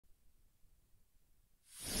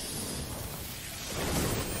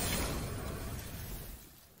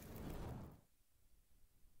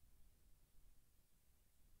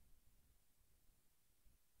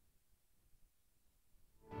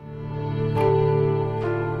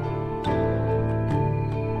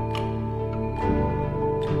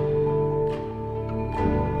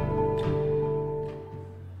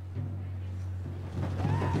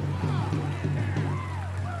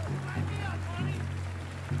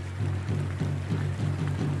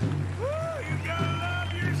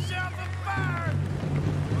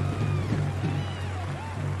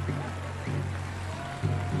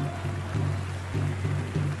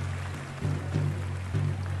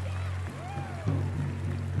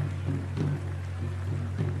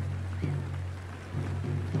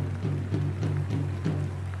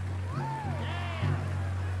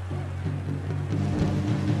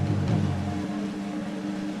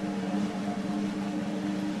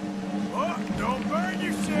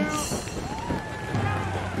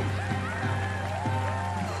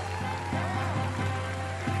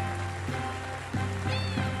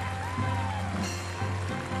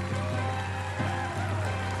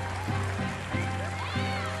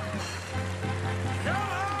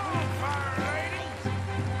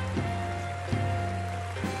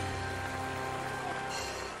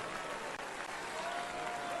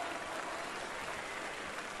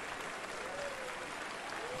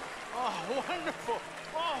Wonderful!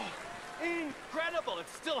 Oh, incredible!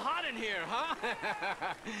 It's still hot in here, huh?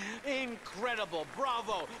 Incredible!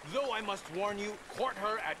 Bravo! Though I must warn you, court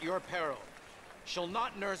her at your peril. She'll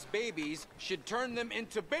not nurse babies, she'd turn them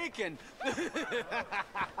into bacon!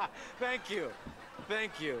 Thank you.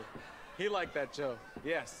 Thank you. He liked that joke.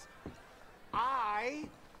 Yes. I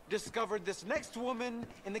discovered this next woman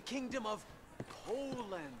in the kingdom of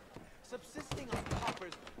Poland, subsisting on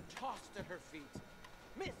coppers tossed at her feet.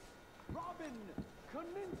 Miss Robin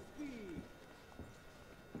Koninsky.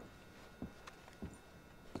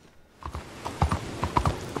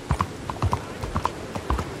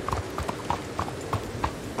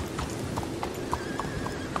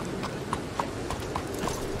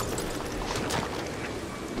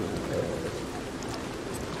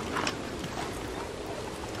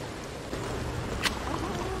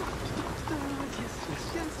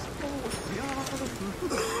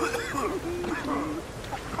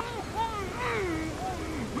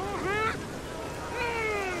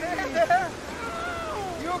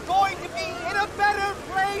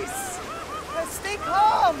 Stay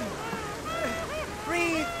calm!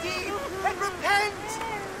 Breathe deep and repent,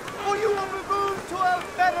 or you will be moved to a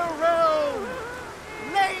better realm!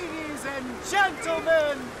 Ladies and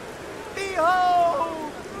gentlemen,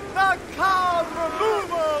 behold the calm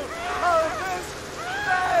removal of this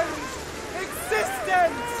man's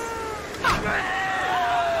existence!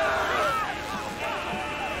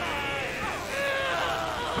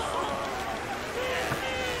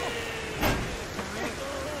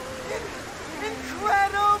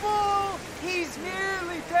 Incredible! He's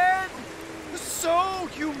nearly dead! So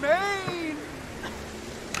humane!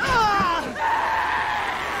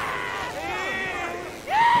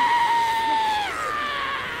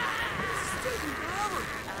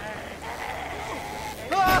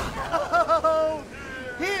 Oh,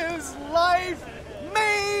 his life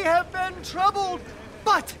may have been troubled,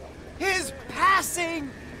 but his passing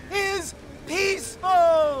is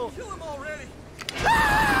peaceful! Kill him already!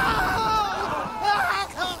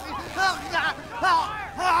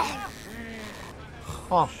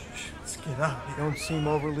 Oh, let's get out. You don't seem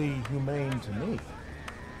overly humane to me.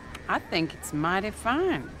 I think it's mighty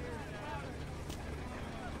fine.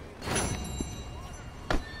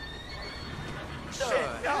 Shit!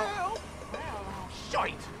 No!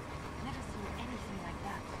 Shite! Never seen anything like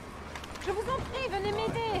that. Je vous en prie, venez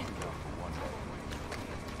m'aider.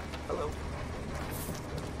 Hello.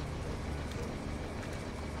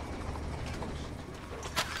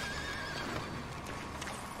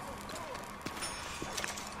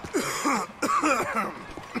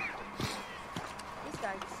 This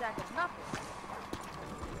guy's a sack of nothing.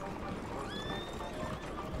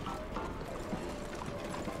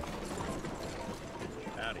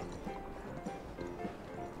 Howdy.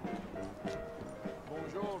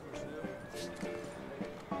 Bonjour, monsieur.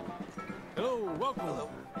 Hello, welcome. Hello.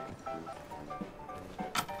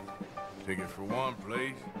 Ticket for one,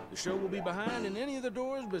 please. The show will be behind in any of the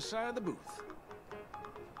doors beside the booth.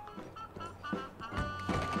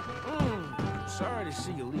 Sorry to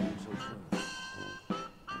see you leave so soon.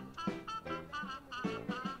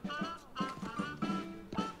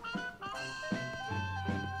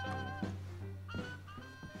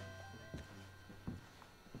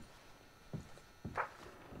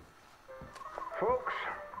 Folks,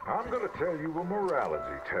 I'm going to tell you a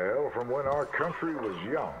morality tale from when our country was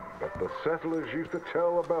young that the settlers used to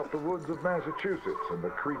tell about the woods of Massachusetts and the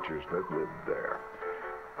creatures that lived there.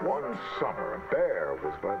 One summer, a bear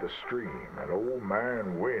was by the stream, and old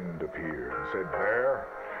man Wind appeared and said, "Bear,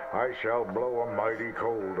 I shall blow a mighty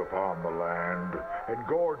cold upon the land, and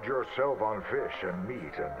gorge yourself on fish and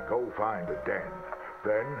meat, and go find a den.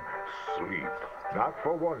 Then sleep, not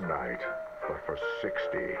for one night, but for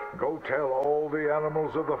 60. Go tell all the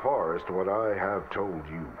animals of the forest what I have told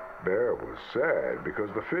you." Bear was sad because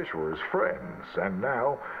the fish were his friends, and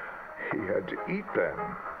now he had to eat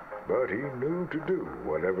them. But he knew to do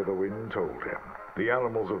whatever the wind told him. The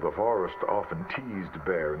animals of the forest often teased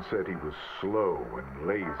Bear and said he was slow and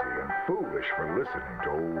lazy and foolish for listening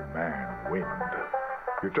to old man Wind.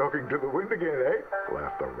 "You're talking to the wind again, eh?"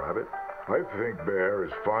 laughed the rabbit. "I think Bear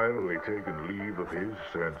has finally taken leave of his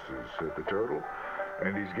senses," said the turtle.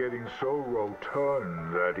 And he's getting so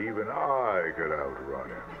rotund that even I could outrun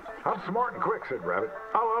him. I'm smart and quick, said Rabbit.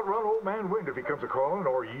 I'll outrun Old Man Wind if he comes a-calling,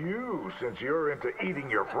 or you, since you're into eating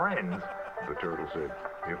your friends. The turtle said,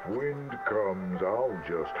 if Wind comes, I'll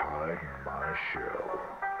just hide in my shell.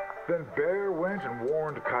 Then Bear went and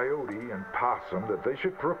warned Coyote and Possum that they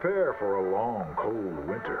should prepare for a long, cold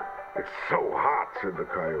winter. It's so hot, said the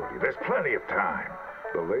Coyote. There's plenty of time.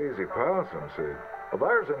 The lazy Possum said, well,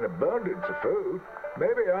 there's an abundance of food.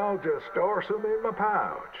 Maybe I'll just store some in my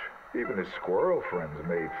pouch. Even his squirrel friends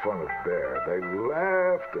made fun of Bear. They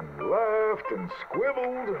laughed and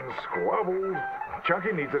squibbled and squabbled.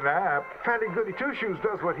 Chunky needs a nap. Fatty Goody Two-Shoes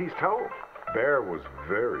does what he's told. Bear was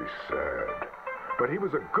very sad. But he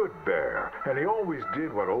was a good bear, and he always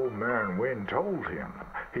did what Old Man Wind told him.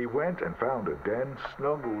 He went and found a den,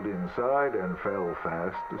 snuggled inside, and fell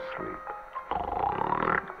fast asleep.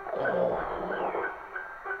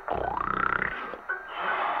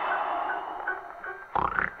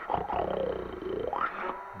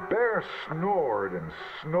 Bear snored and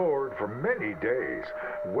snored for many days.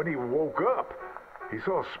 When he woke up, he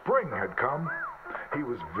saw spring had come. He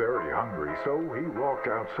was very hungry, so he walked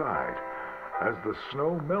outside. As the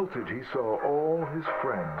snow melted, he saw all his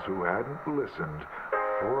friends who hadn't listened,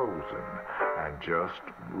 frozen and just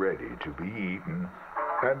ready to be eaten.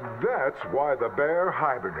 And that's why the bear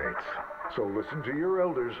hibernates. So listen to your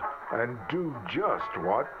elders and do just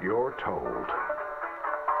what you're told.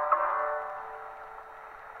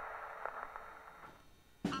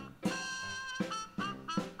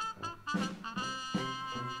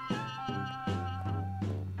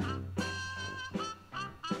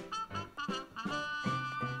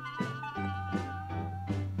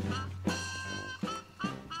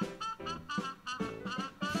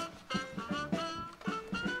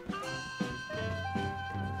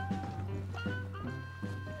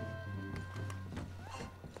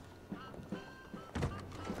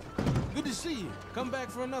 Good to see you. Come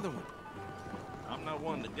back for another one. I'm not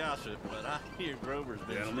one to gossip, but I hear Grover's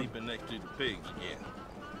been sleeping next to the pigs again.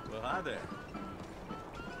 Well, hi there.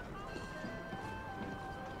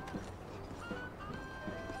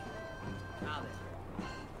 Now then.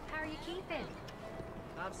 How are you keeping?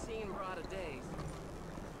 I've seen brighter days.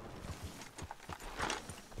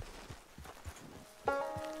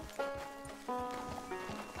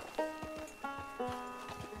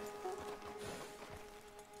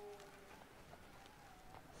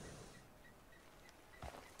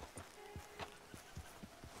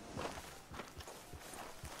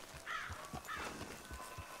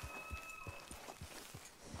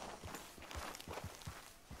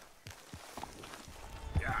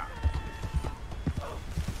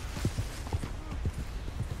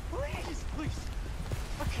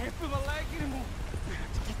 I can't feel my leg anymore. I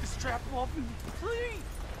have to get this strap off me, please.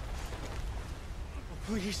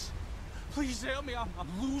 Oh, please help me. I'm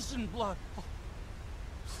losing blood. Oh,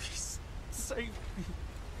 please save me.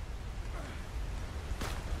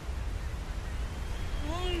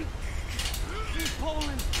 Keep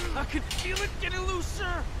pulling. I can feel it getting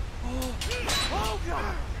looser. Oh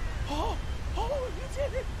God. Oh, you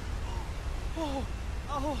did it.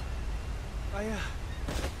 I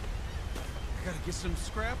gotta get some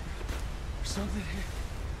scrap or something.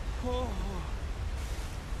 Oh,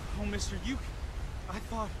 mister, I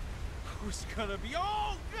thought I was gonna be,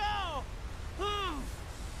 oh, no! Oh,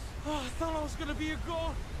 I thought I was gonna be a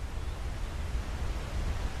goat.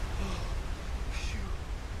 Oh,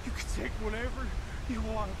 you can take whatever you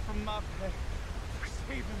want from my pet for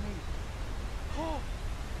saving me. Oh.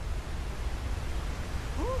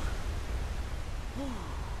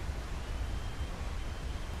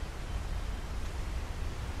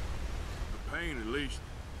 Pain, at least.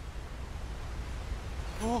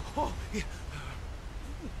 Oh, yeah.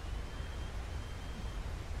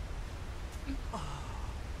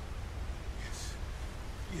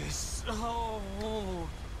 Yes. Oh.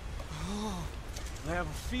 They have a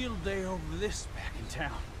field day over this back in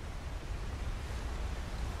town.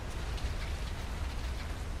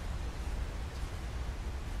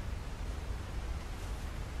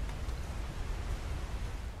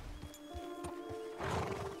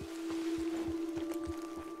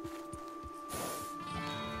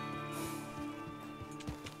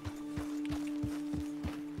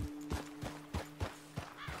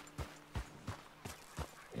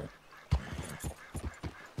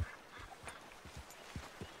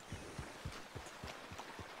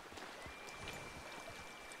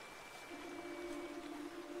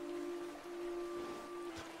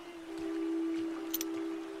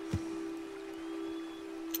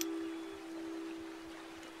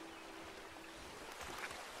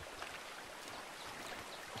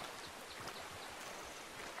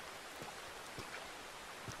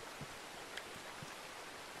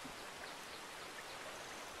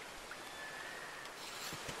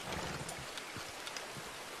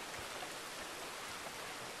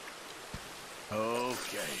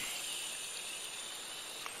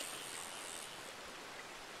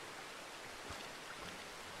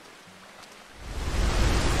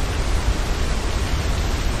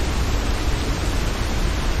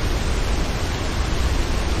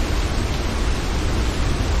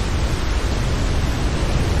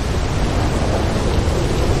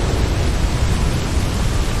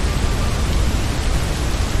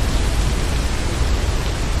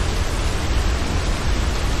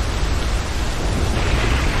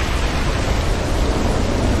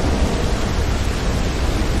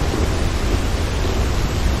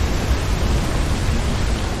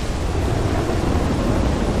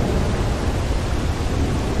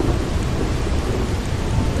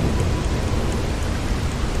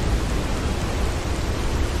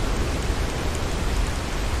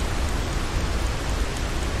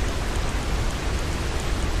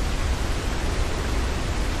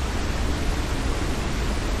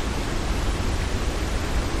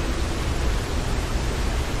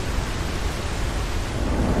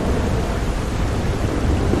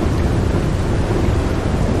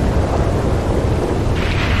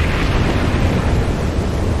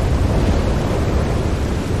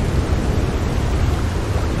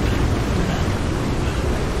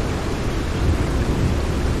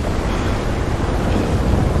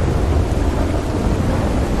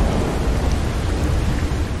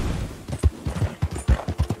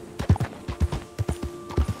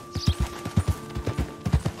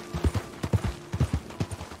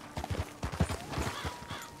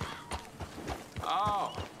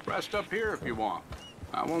 rest up here if you want.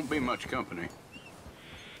 I won't be much company.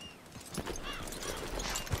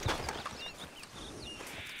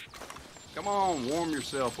 Come on, warm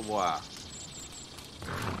yourself a while.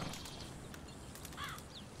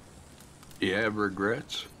 You have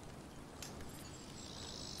regrets?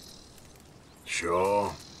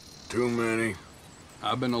 Sure. Too many.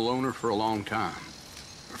 I've been a loner for a long time.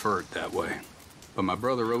 Prefer it that way. But my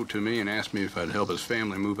brother wrote to me and asked me if I'd help his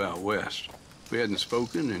family move out west. We hadn't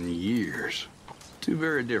spoken in years. Two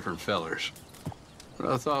very different fellers. But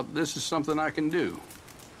I thought, this is something I can do.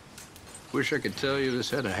 Wish I could tell you this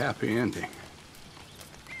had a happy ending.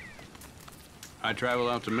 I travel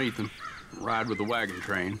out to meet them, ride with the wagon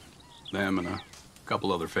train. Them and a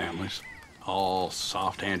couple other families. All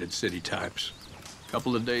soft-handed city types.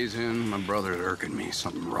 Couple of days in, my brother's irking me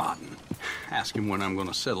something rotten. Asking when I'm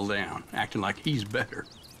gonna settle down, acting like he's better.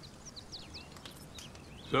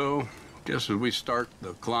 So, just as we start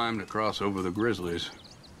the climb to cross over the Grizzlies,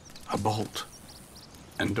 I bolt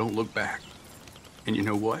and don't look back. And you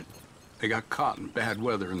know what? They got caught in bad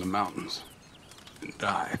weather in the mountains and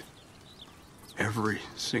died. Every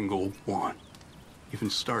single one. Even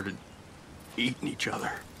started eating each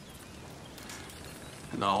other.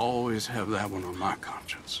 And I'll always have that one on my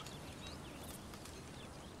conscience.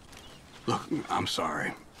 Look, I'm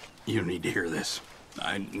sorry. You don't need to hear this.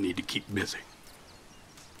 I need to keep busy.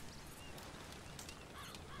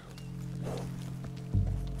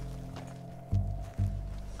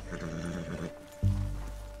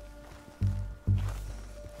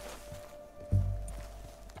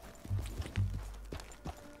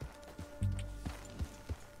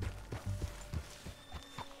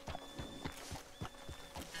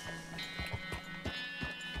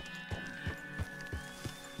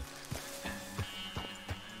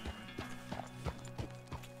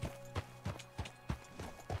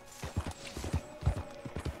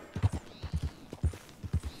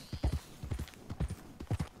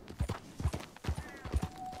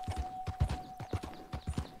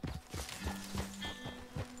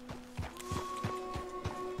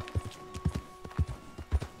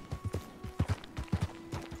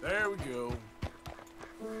 There we go.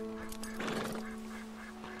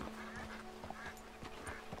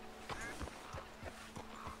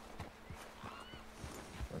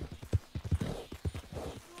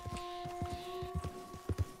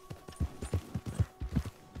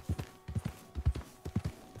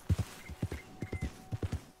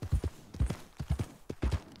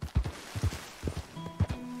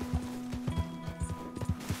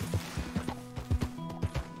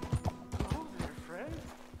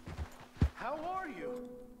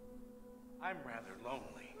 I'm rather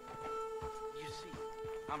lonely. You see,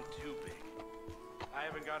 I'm too big. I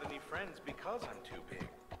haven't got any friends because I'm too big.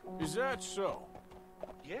 Is that so?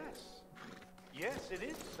 Yes. Yes, it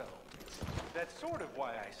is so. That's sort of why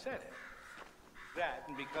I said it. That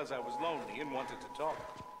and because I was lonely and wanted to talk.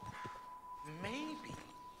 Maybe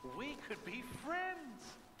we could be friends.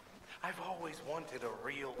 I've always wanted a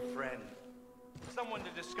real friend. Someone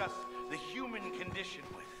to discuss the human condition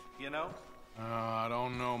with, you know? I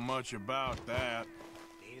don't know much about that.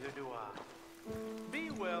 Neither do I.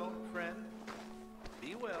 Be well, friend.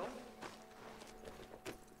 Be well.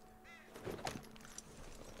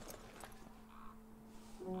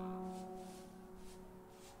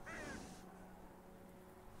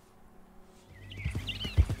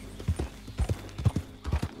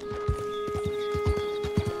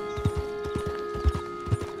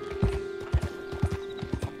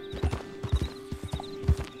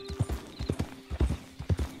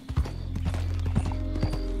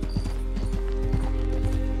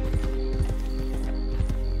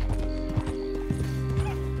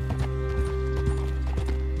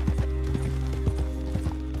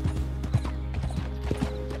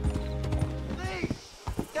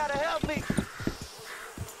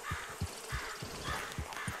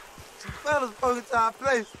 Fellas broke into our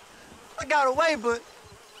place. I got away, but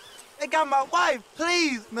they got my wife.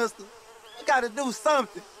 Please, mister. You gotta do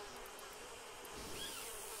something.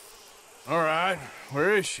 All right,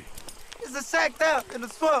 where is she? It's a sacked out in the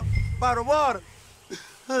swamp by the water.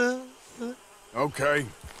 Okay.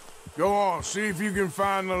 Go on, see if you can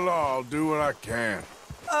find the law. I'll do what I can.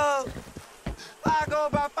 I go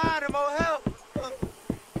about finding more help.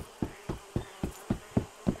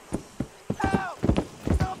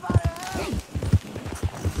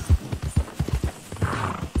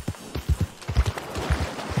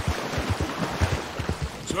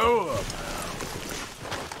 Slow up.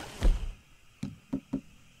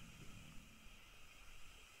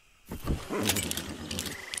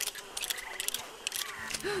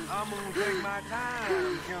 I'm gonna take my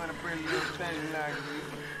time killing a pretty little thing like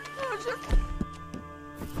you. Oh, just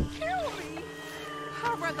kill me.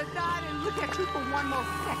 I'd rather die than look at you for one more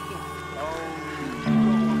second. Oh, you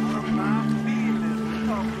don't hurt my feelings to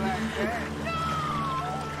talk like that. No!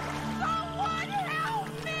 Someone help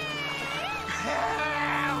me!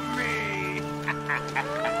 Help me!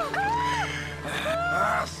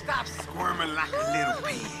 Stop squirming like a little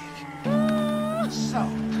pig. So,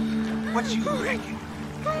 what you reckon?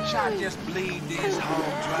 Shall I just bleed this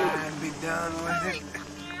home dry and be done with it?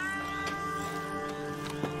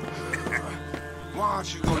 Why don't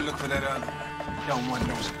you go look for that other? Don't want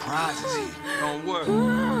no surprises here. Don't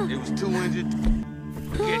worry. It was too injured to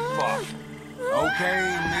get far. Okay,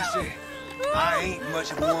 Missy. I ain't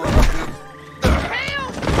much of one to...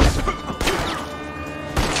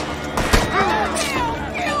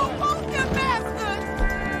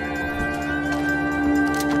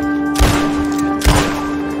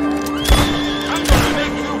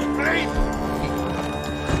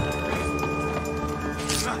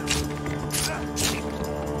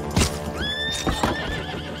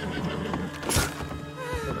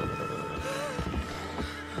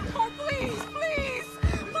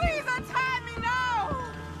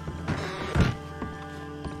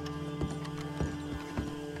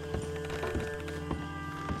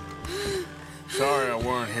 Sorry I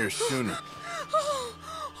weren't here sooner.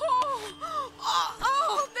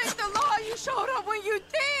 Thank the Lord you showed up when you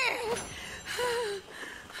did.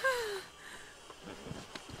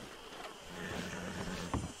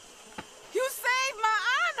 You saved my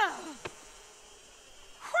honor.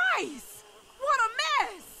 Christ, what a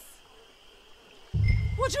mess.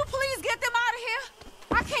 Would you please get them out of here?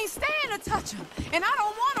 I can't stand to touch them, and I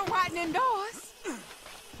don't want them rotting indoors.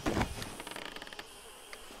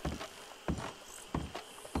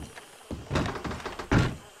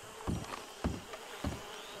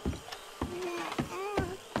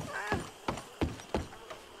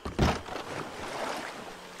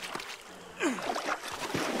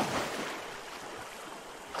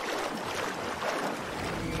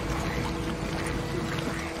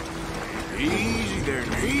 Easy there,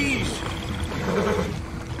 easy.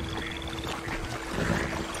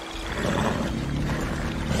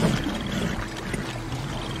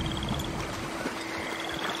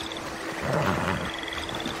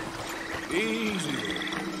 Easy.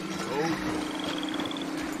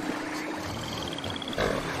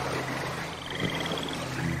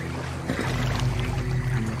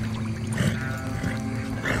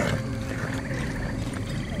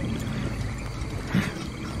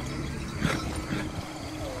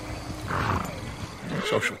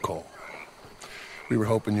 Social call. We were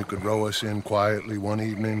hoping you could row us in quietly one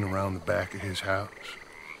evening around the back of his house.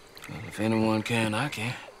 Well, if anyone can, I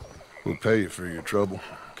can. We'll pay you for your trouble.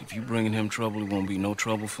 If you bringing him trouble, it won't be no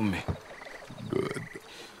trouble for me. Good.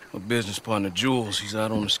 My business partner, Jules, he's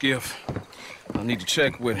out on the skiff. I need to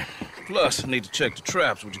check with him. Plus, I need to check the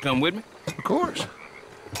traps. Would you come with me? Of course.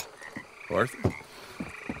 Arthur?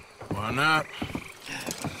 Why not?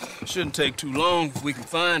 Shouldn't take too long if we can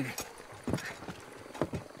find him.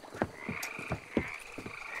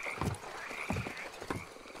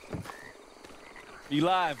 Be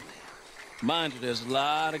lively. Mind you, there's a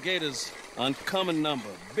lot of gators. Uncommon number.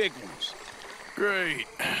 Big ones. Great.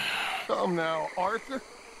 Come now, Arthur.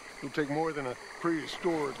 It'll take more than a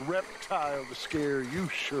prehistoric reptile to scare you,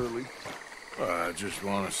 surely. I just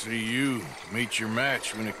want to see you meet your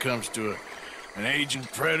match when it comes to an aging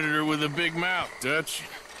predator with a big mouth, Dutch.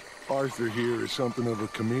 Arthur here is something of a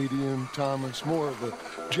comedian, Thomas. More of a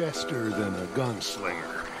jester than a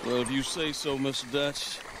gunslinger. Well, if you say so, Mr.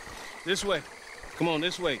 Dutch. This way. Come on,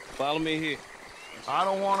 this way. Follow me here. I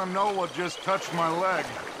don't want to know what just touched my leg.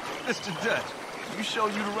 Mr. Dutch, you sure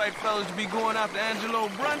you the right fellas to be going after Angelo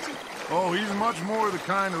Brunson? Oh, he's much more the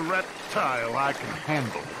kind of reptile I can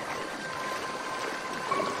handle.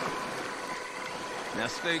 Now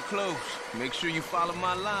stay close. Make sure you follow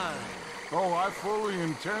my line. Oh, I fully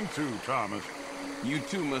intend to, Thomas. You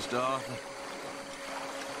too, Mr. Arthur.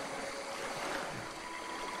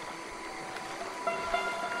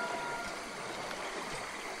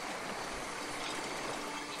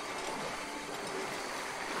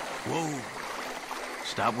 Whoa.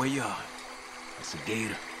 Stop where you are. It's a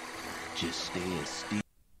gator. Just stay as still.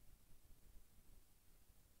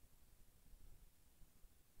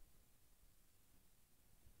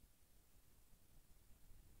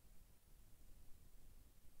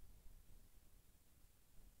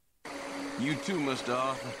 You too, Mr.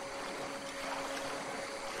 Arthur.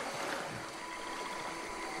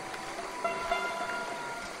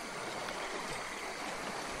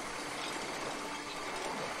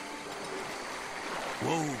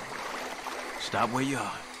 Whoa. Stop where you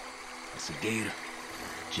are. It's a gator.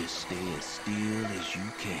 Just stay as still as you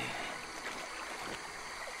can.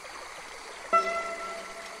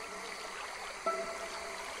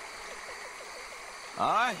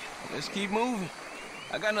 All right, let's keep moving.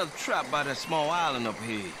 I got another trap by that small island up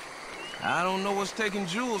ahead. I don't know what's taking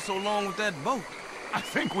Jules so long with that boat. I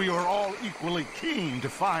think we are all equally keen to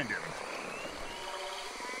find him.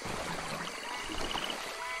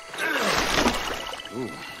 Ooh.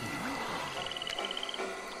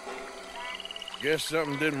 Guess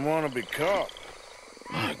something didn't want to be caught.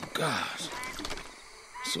 My gosh.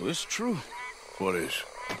 So it's true. What is?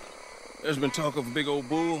 There's been talk of a big old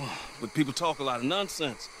bull, but people talk a lot of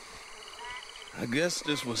nonsense. I guess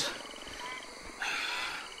this was...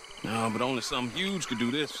 No, but only something huge could do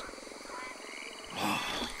this.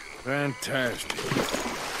 Fantastic.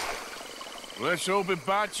 Let's hope it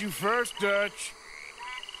bites you first, Dutch.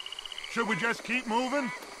 Should we just keep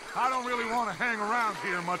moving? I don't really want to hang around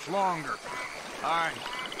here much longer. All right.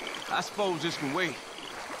 I suppose this can wait.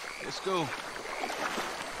 Let's go.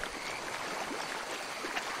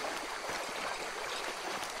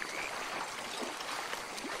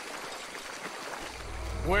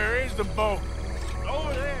 Where is the boat?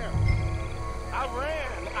 Over there. I ran.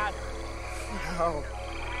 Oh.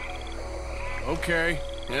 Okay.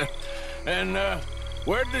 Yeah. And,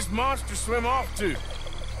 where'd this monster swim off to?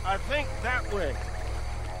 I think that way.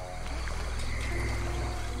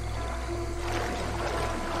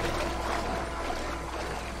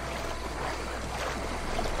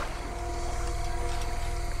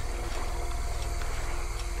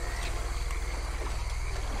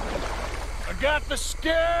 I got the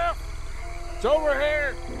skiff! It's over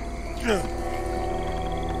here!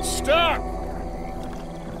 Stop!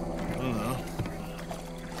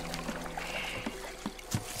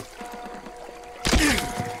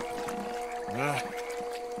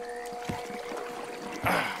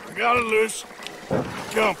 I got it loose.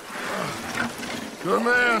 Jump. Good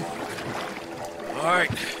man. All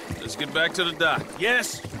right, let's get back to the dock.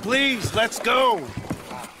 Yes, please, let's go.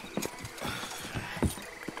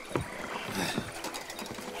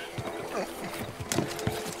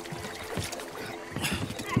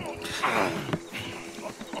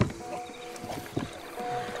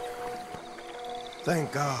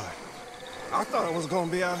 Thank God. I thought I was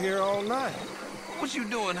gonna be out here all night. What you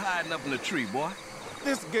doing hiding up in the tree, boy?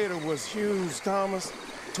 This gator was huge, Thomas.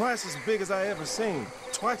 Twice as big as I ever seen.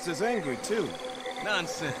 Twice as angry, too.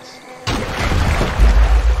 Nonsense.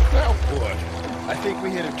 Now what? I think we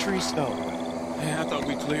hit a tree stump. Yeah, I thought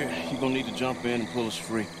we cleared. You gonna need to jump in and pull us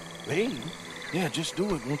free. Me? Yeah, just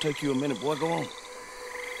do it. Won't take you a minute, boy. Go on.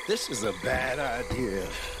 This is a bad idea.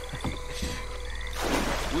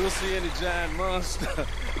 We'll see any giant monster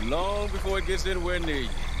long before it gets anywhere near you.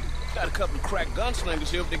 Got a couple of crack gunslingers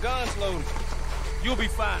here with their guns loaded. You'll be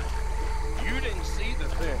fine. You didn't see the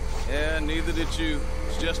thing. Yeah, neither did you.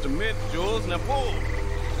 It's just a myth, Jules. Now pull.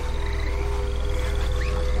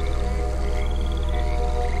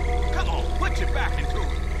 Come on, put your back into it.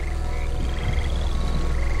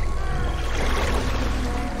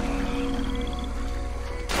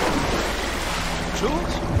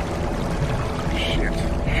 Jules? Shit.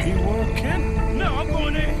 He working? No, I'm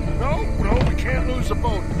going in. No, we can't lose the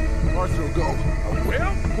boat. Arthur will go.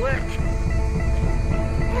 Well, quick.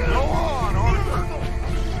 Go on, Arthur.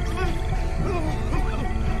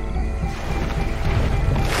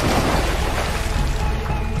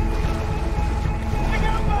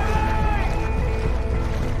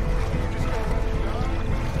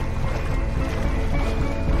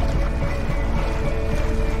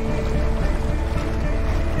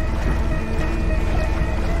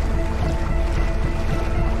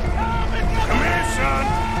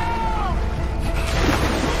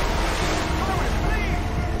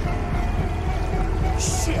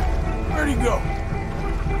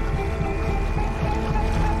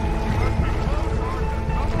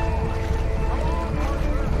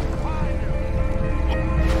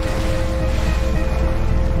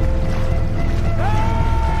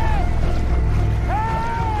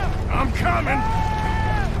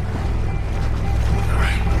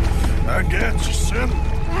 I got you, son.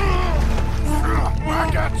 I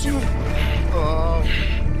got you. Oh,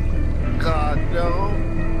 God, no.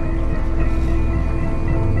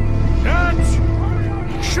 Dutch!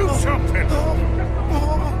 Shoot something!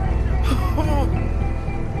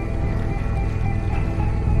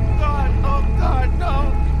 God, oh, God, no.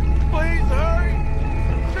 Please hurry.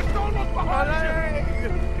 Just don't look behind you.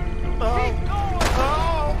 Keep going.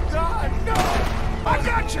 Oh, God, no. I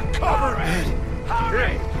got you covered. Hurry.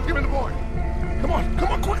 Here, give me the board. Come on,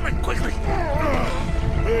 quickly.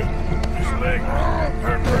 His leg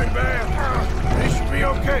hurt pretty bad. He should be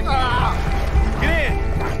okay. Get in.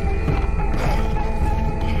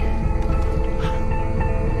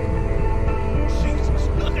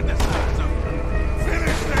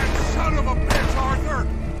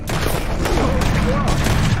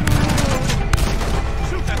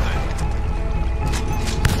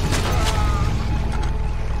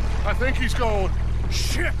 he's going.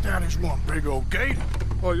 Shit, that is one big old gator.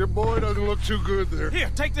 Oh, your boy doesn't look too good there.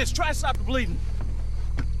 Here, take this. Try to stop the bleeding.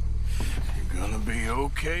 You're gonna be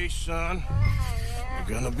okay, son.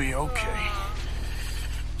 You're gonna be okay.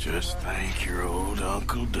 Just thank your old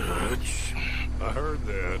Uncle Dutch. I heard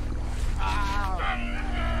that.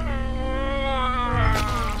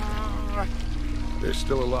 There's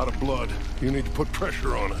still a lot of blood. You need to put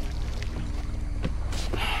pressure on it.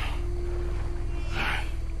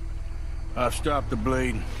 I've stopped the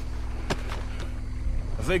bleeding.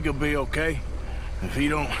 I think he'll be okay. If he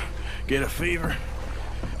don't get a fever.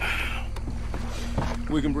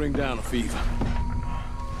 We can bring down a fever.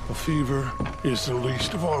 A fever is the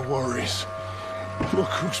least of our worries. Look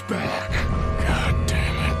who's back. God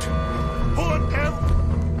damn it. Put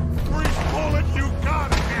every bullet you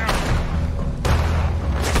got in him!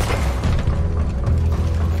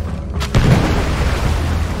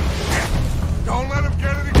 Don't let him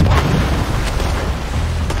get any closer!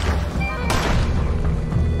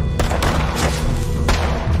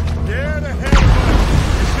 Get ahead of him!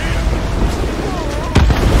 You see him?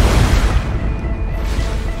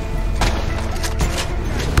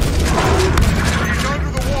 He's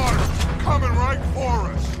under the water, coming right for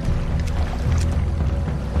us.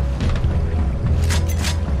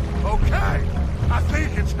 Okay, I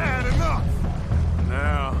think it's had enough.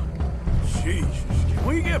 Now, Jesus, can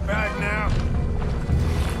we get back now?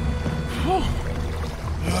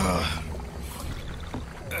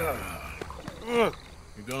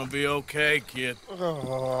 You're gonna be okay, kid.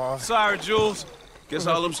 Sorry, Jules. Guess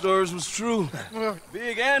all them stories was true.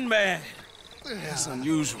 Big and bad. That's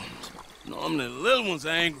unusual. Normally the little ones are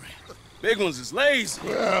angry. Big ones is lazy.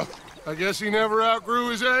 Well, I guess he never outgrew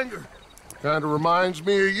his anger. Kinda reminds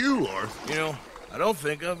me of you, Arthur. You know, I don't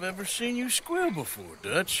think I've ever seen you squeal before,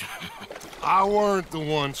 Dutch. I weren't the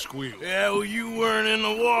one squealing. Yeah, well, you weren't in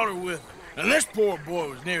the water with him. And this poor boy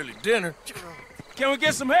was nearly dinner. Can we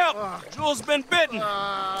get some help? Jules been bitten.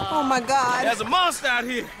 Oh, my God. There's a monster out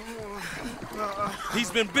here.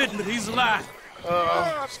 He's been bitten, but he's alive.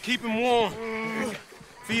 Just keep him warm.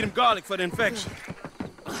 Feed him garlic for the infection.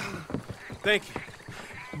 Thank you.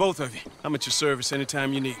 Both of you. I'm at your service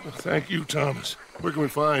anytime you need. Thank you, Thomas. Where can we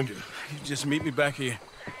find you? You just meet me back here.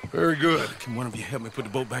 Very good. Can one of you help me put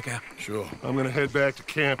the boat back out? Sure. I'm gonna head back to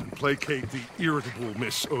camp and placate the irritable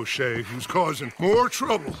Miss O'Shea, who's causing more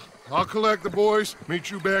trouble. I'll collect the boys.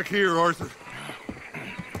 Meet you back here, Arthur.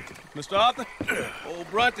 Mr. Arthur? Old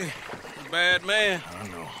Brunty, a bad man. I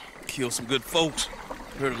know. Killed some good folks.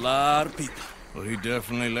 Hurt a lot of people. Well, he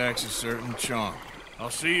definitely lacks a certain charm. I'll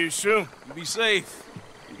see you soon. You be safe.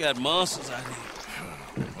 You got monsters out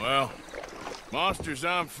here. Well, monsters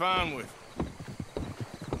I'm fine with.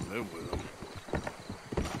 Live with them.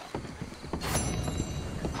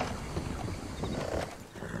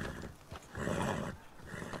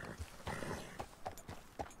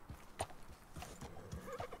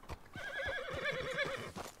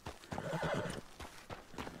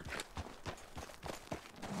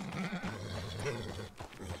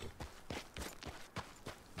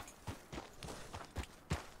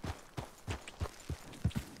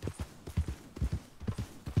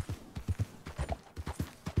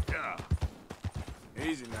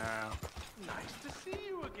 Easy now. Nice to see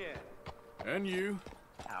you again. And you.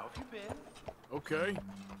 How have you been? Okay,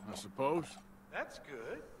 I suppose. That's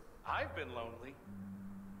good. I've been lonely.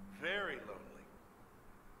 Very lonely.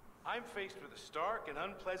 I'm faced with a stark and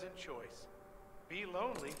unpleasant choice. Be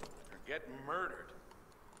lonely or get murdered.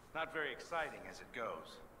 Not very exciting as it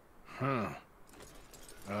goes.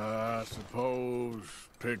 I suppose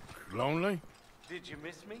pick lonely? Did you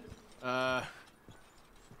miss me? I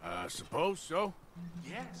suppose so.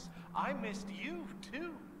 Yes, I missed you,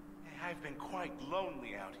 too. I've been quite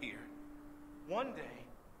lonely out here. One day,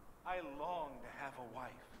 I long to have a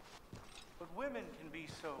wife. But women can be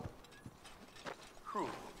so cruel.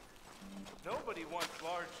 Nobody wants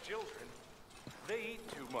large children. They eat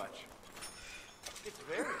too much. It's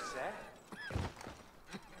very sad.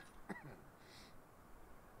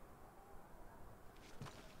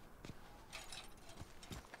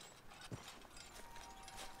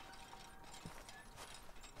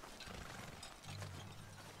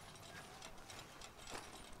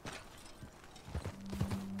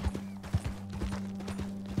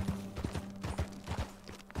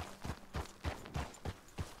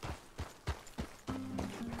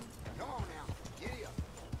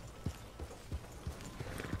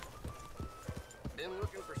 Been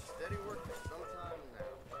looking for steady work for some time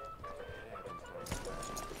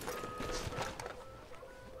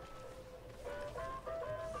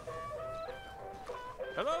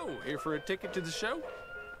Hello, here for a ticket to the show?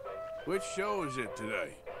 Which show is it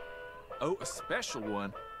today? Oh, a special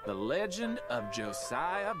one. The Legend of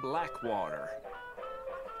Josiah Blackwater.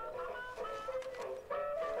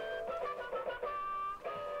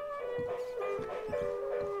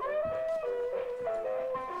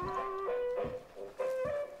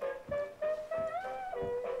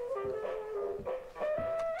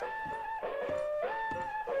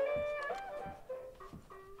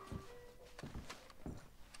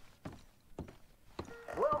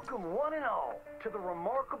 Welcome, one and all, to the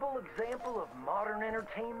remarkable example of modern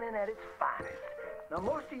entertainment at its finest. Now,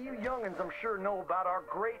 most of you youngins, I'm sure, know about our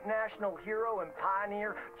great national hero and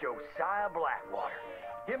pioneer, Josiah Blackwater.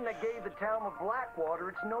 Him that gave the town of Blackwater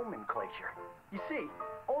its nomenclature. You see,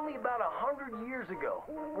 only about 100 years ago,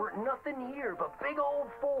 weren't nothing here but big old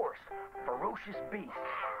forests, ferocious beasts,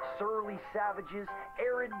 surly savages,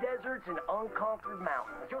 arid deserts, and unconquered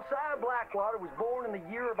mountains. Josiah Blackwater was born in the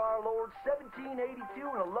year of our Lord 1782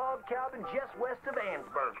 in a log cabin just west of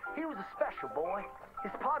Ansburg. He was a special boy.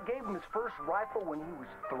 His pa gave him his first rifle when he was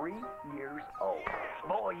 3 years old.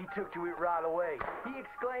 Boy, he took to it right away. He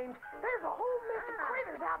exclaimed, "There's a whole mess of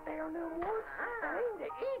critters out there in the woods that aim to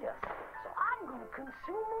eat us, so I'm gonna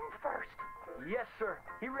consume them first." Yes, sir.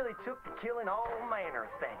 He really took to killing all manner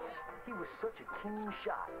of things. He was such a keen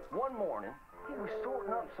shot. One morning, he was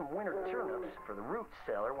sorting up some winter turnips for the root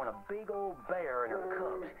cellar when a big old bear and her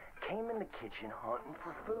cubs came in the kitchen hunting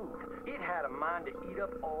for food. It had a mind to eat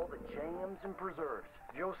up all the jams and preserves.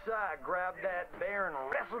 Josiah grabbed that bear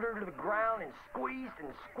and wrestled her to the ground and squeezed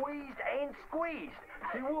and squeezed and squeezed.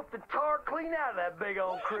 He whooped the tar clean out of that big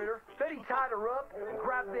old critter. Then he tied her up and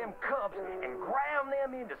grabbed them cubs and ground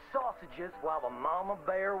them into sausages while the mama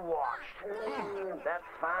bear watched. That's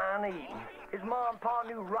fine eating. His mom and pa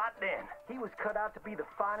knew right then he was cut out to be the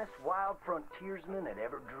finest wild frontiersman that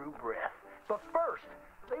ever drew breath. But first,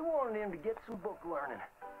 they wanted him to get some book learning.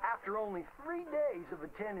 After only 3 days of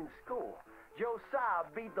attending school, Josiah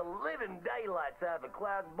beat the living daylights out of the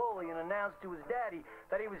class bully and announced to his daddy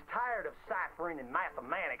that he was tired of ciphering and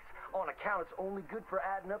mathematics on account it's only good for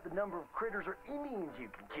adding up the number of critters or Indians you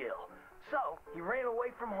can kill. So he ran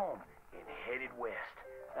away from home and headed west.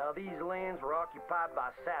 Now, these lands were occupied by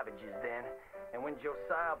savages then, and when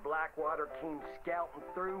Josiah Blackwater came scouting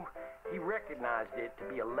through, he recognized it to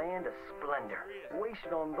be a land of splendor,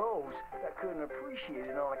 wasted on those that couldn't appreciate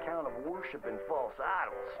it on account of worshiping false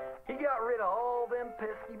idols. He got rid of all them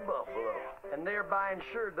pesky buffalo, and thereby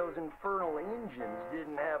ensured those infernal Injuns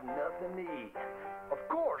didn't have nothing to eat. Of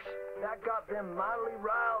course, that got them mightily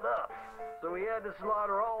riled up, so he had to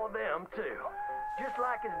slaughter all of them too. Just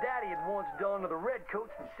like his daddy had once done to the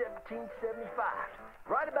Redcoats in 1775.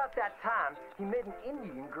 Right about that time, he met an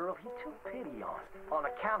Indian girl he took pity on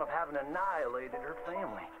account of having annihilated her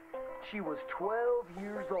family. She was 12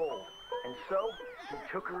 years old, and so he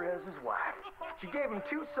took her as his wife. She gave him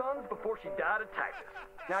 2 sons before she died of typhus.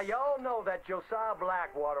 Now, y'all know that Josiah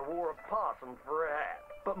Blackwater wore a possum for a hat.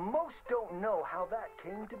 But most don't know how that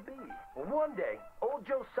came to be. Well, one day, old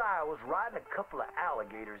Josiah was riding a couple of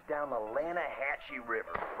alligators down the Lanahatchee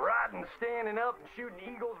River. Riding, standing up, and shooting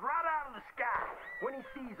eagles right out of the sky when he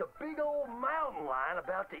sees a big old mountain lion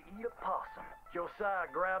about to eat a possum. Josiah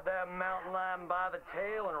grabbed that mountain lion by the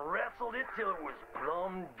tail and wrestled it till it was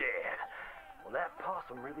plumb dead. Well, that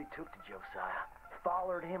possum really took to Josiah.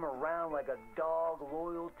 Followed him around like a dog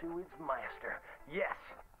loyal to its master. Yes,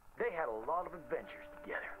 they had a lot of adventures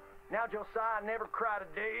together. Now, Josiah never cried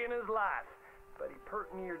a day in his life, but he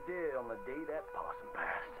pert near did on the day that possum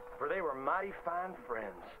passed, for they were mighty fine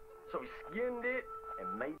friends. So he skinned it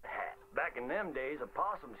and made the hat. Back in them days, a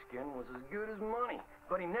possum skin was as good as money,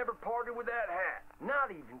 but he never parted with that hat,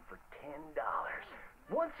 not even for $10.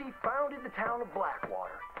 Once he founded the town of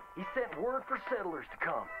Blackwater, he sent word for settlers to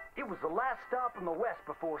come. It was the last stop in the west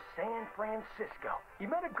before San Francisco. He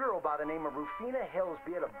met a girl by the name of Rufina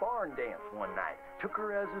Helsby at a barn dance one night, took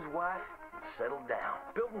her as his wife, and settled down.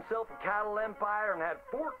 Built himself a cattle empire and had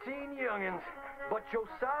 14 youngins. But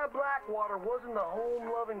Josiah Blackwater wasn't the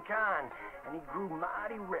home-loving kind, and he grew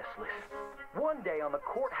mighty restless. One day on the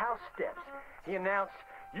courthouse steps, he announced,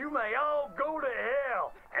 "You may all go to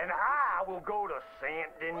hell, and I will go to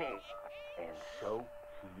Saint Denis." And so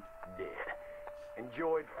he did.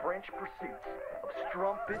 Enjoyed French pursuits of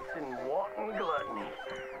strumpets and wanton gluttony,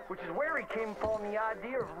 which is where he came upon the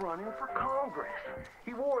idea of running for Congress.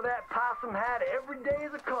 He wore that possum hat every day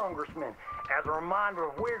as a congressman, as a reminder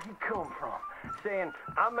of where he come from, saying,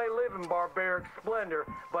 "I may live in barbaric splendor,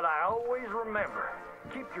 but I always remember,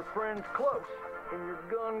 keep your friends close and your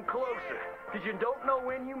gun closer, because you don't know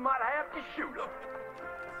when you might have to shoot them."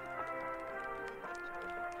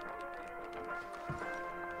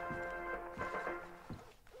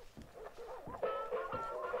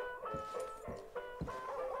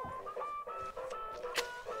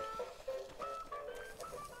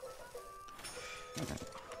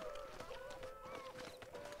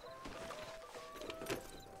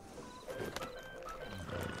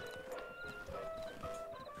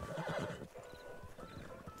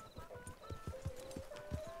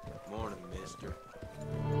 Morning, mister.